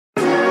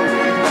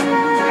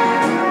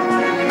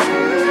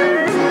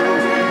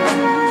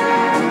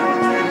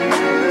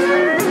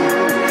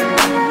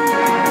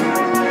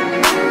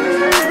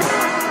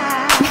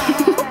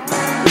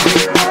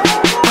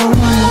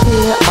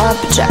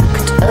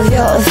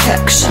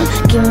perfection.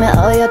 Give me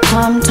all your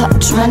time,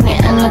 touch, money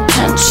and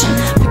attention.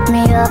 Pick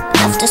me up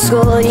after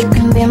school, you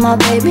can be my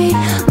baby.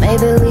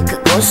 Maybe we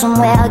could go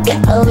somewhere,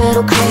 get a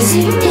little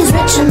crazy. He's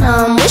rich and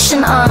I'm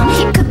wishing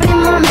he could be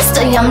my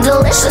Mr. Yum,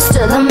 delicious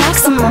to the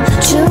maximum.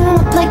 Chewing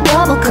up like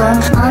bubblegum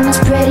on this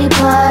pretty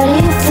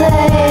party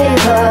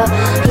flavor.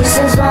 He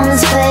says on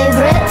his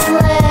favorite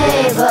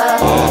flavor.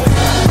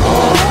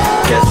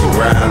 Catch me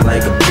riding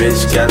like a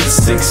bitch, got the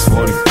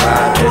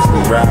 645. Catch me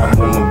riding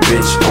with my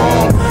bitch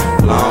on.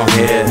 Long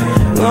hair,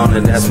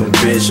 Lana, that's my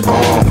bitch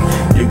on.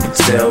 You can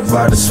tell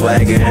by the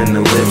swagger and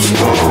the lips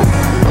on.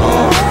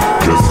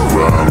 Catch me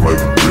riding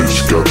like a bitch,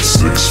 got the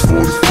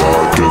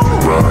 645. Catch me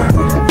riding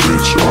with my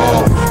bitch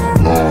on.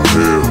 Long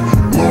hair,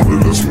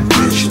 Lana, that's my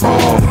bitch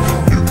on.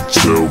 You can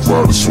tell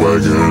by the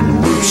swagger and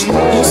the lips on.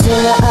 You say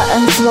that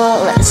I'm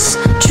flawless,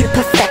 true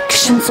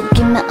perfection. So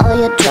give me all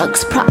your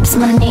drugs, props,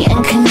 money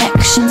and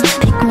connections.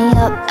 Pick me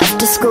up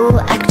after school,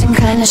 acting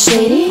kinda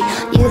shady.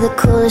 You're the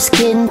coolest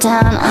kid in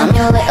town, I'm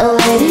your little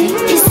lady.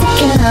 He's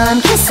sticking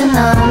on, kissing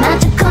on,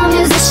 magical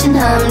musician.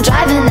 I'm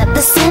driving at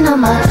the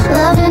cinema,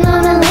 loving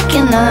on and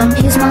licking on.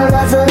 He's my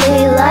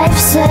lovely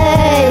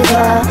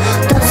lifesaver,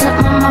 doesn't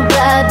want my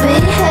bad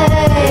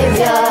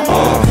behavior.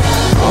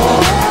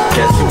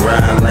 Catch me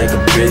riding like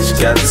a bitch,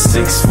 got the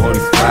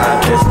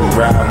 645. Catch me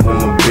riding with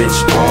my bitch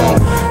on.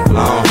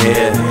 Long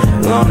hair,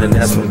 Lana,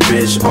 that's my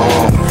bitch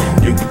on.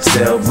 You can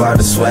tell by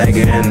the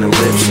swagger and the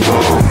lips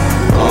on.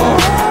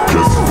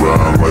 Catch me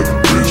riding like a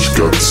bitch,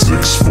 got the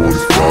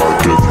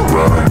 645. Catch me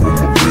riding with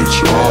my bitch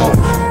on.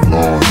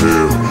 Long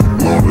hair,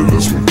 Lana,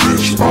 that's my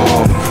bitch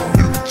on.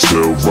 You can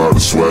tell by the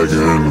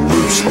swagger and the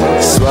lips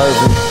on.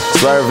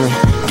 Swerving,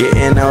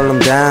 getting all them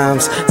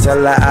dimes. Tell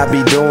her I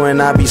be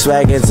doing, I be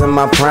swagging to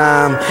my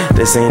prime.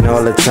 This ain't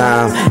all the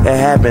time, it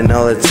happen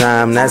all the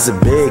time. That's a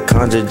big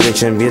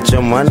contradiction, get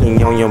your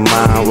money on your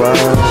mind. What?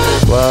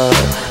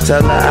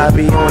 Tell her I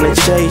be on the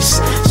chase,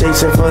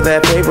 chasing for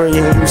that paper,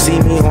 yeah, you see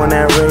me on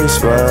that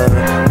race. What?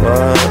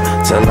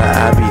 Tell her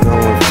I be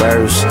going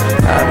first,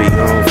 I be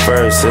going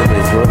first, till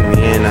they put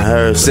me in a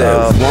hearse.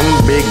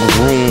 One big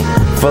room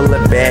full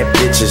of bad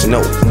bitches,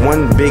 no,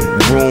 one big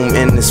room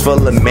and it's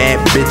full of mad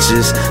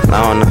bitches.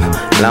 Lana,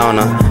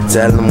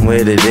 tell them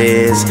what it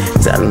is.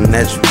 Tell them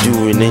that you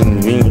do it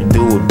and you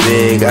do it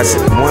big. I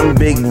said one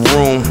big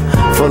room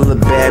full of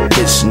bad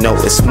bitches. No,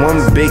 it's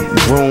one big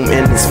room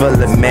and it's full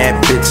of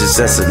mad bitches.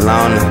 I said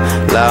Lana,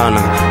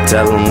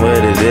 tell them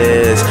what it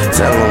is.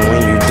 Tell them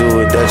when you do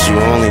it that you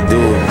only do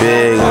it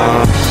big.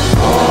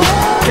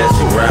 Catch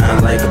me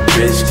riding like a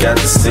bitch, got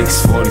the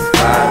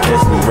 645.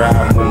 Catch me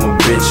riding with my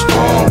bitch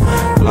on.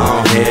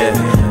 Long hair,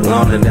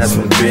 Lana, that's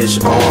my bitch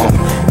on.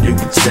 You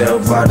can tell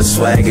by the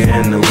swagger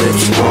and the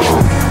lips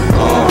on.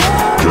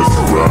 Catch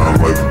me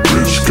riding like a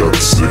bitch, got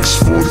the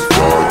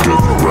 645.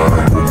 Catch me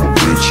riding with my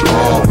bitch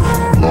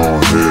on.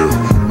 Long hair,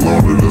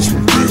 Lana, that's my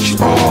bitch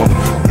on.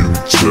 You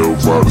can tell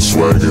by the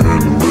swagger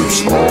and the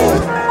lips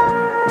on.